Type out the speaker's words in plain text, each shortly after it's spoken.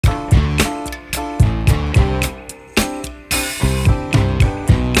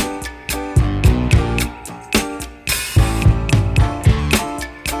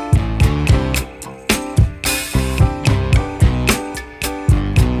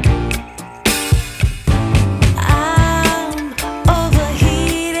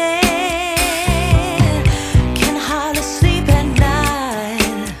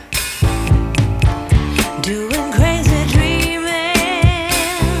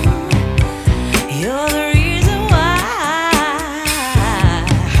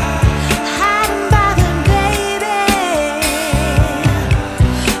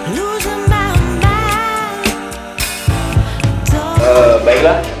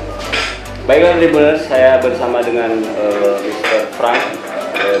Baiklah Tribuners, saya bersama dengan Mr. Frank,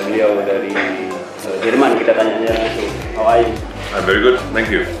 beliau dari Jerman. Kita tanya aja langsung. How are you? I'm very good,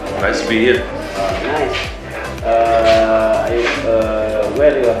 thank you. Nice to be here. Nice.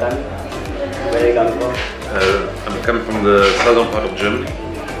 Where you are coming? Where you come from? I'm coming from the southern part of Germany,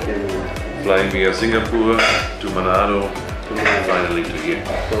 flying via Singapore to Manado, and finally to here.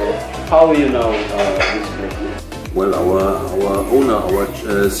 So, how you know this place? Well, our owner, our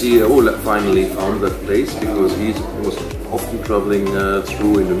CEO, finally found that place because he was often traveling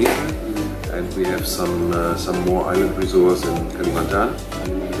through Indonesia, and we have some more island resorts in Kalimantan,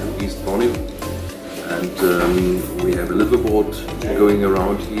 East Borneo, and we have a liveaboard going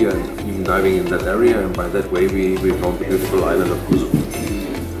around here and even diving in that area, and by that way we found the beautiful island of Kusu.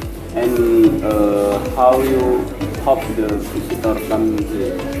 And how you hope the visitor come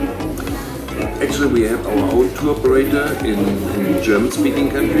here? Actually, we have our own tour operator in German-speaking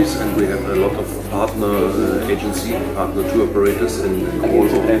countries, and we have a lot of partner tour operators in all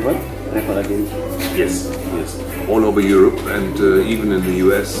over. Travel agency. Yes, all over Europe and even in the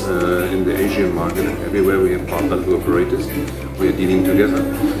US, in the Asian market, and everywhere we have partner tour operators. We are dealing together.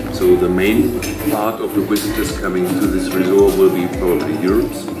 So the main part of the visitors coming to this resort will be probably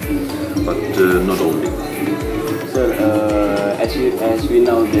Europe's, but not only. Sir, as we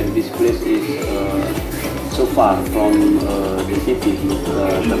know that this place is so far from the city,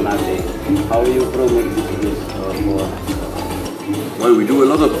 Ternate. How you promote this place for? Well, we do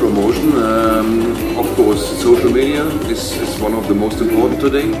a lot of promotion. Of course, social media is one of the most important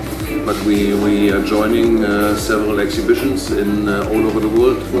today, but we are joining several exhibitions in all over the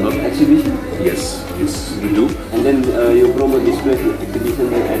world. Exhibition? Yes, we do. And then you promote this place with exhibition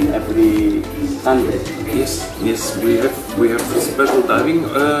in every country? Yes, we have special diving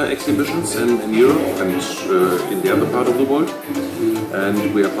exhibitions in Europe and in the other part of the world, and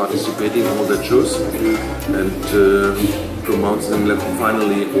we are participating in all that shows and promoting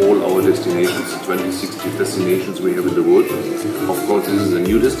finally all our destinations, 20-60 destinations we have in the world. Of course, this is a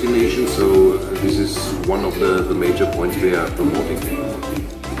new destination, so this is one of the major points we are promoting.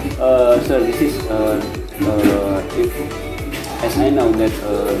 Sir, this is as I know that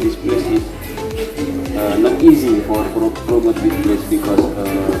this place is not easy for promote this place because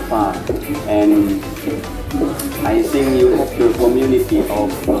far, and I think you have the community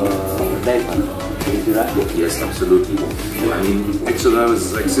of divers. Is it right? Yes, absolutely. I mean, Exeter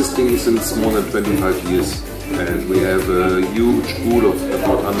is existing since more than 25 years, and we have a huge pool of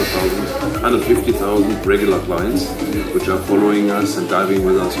about 150,000 regular clients which are following us and diving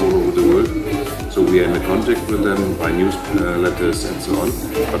with us all over the world. So we are in contact with them by newsletters and so on,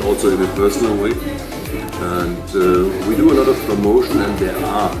 but also in a personal way. And we do a lot of promotion, and there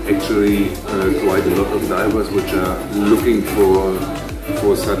are actually quite a lot of divers which are looking for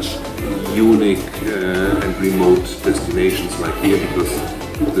such unique and remote destinations like here, because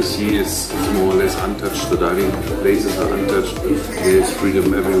the sea is more or less untouched, the diving places are untouched, there is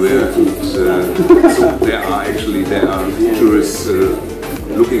freedom everywhere, and, so there are tourists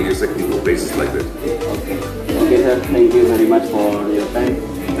looking exactly for places like that. Okay sir, thank you very much for your time.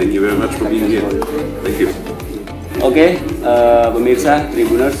 Thank you very much for being here. Thank you. Oke, pemirsa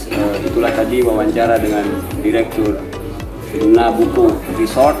Tribuners, itulah tadi wawancara dengan Direktur Nabucco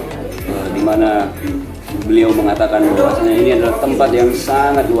Resort, di mana beliau mengatakan bahwasanya ini adalah tempat yang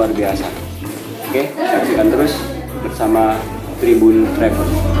sangat luar biasa. Oke, saksikan terus bersama Tribun Travel.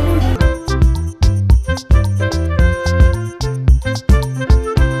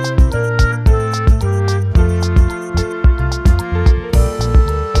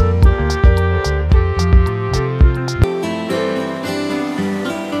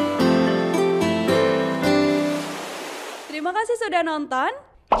 Terima kasih sudah nonton.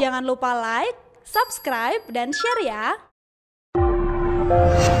 Jangan lupa like, subscribe, dan share ya.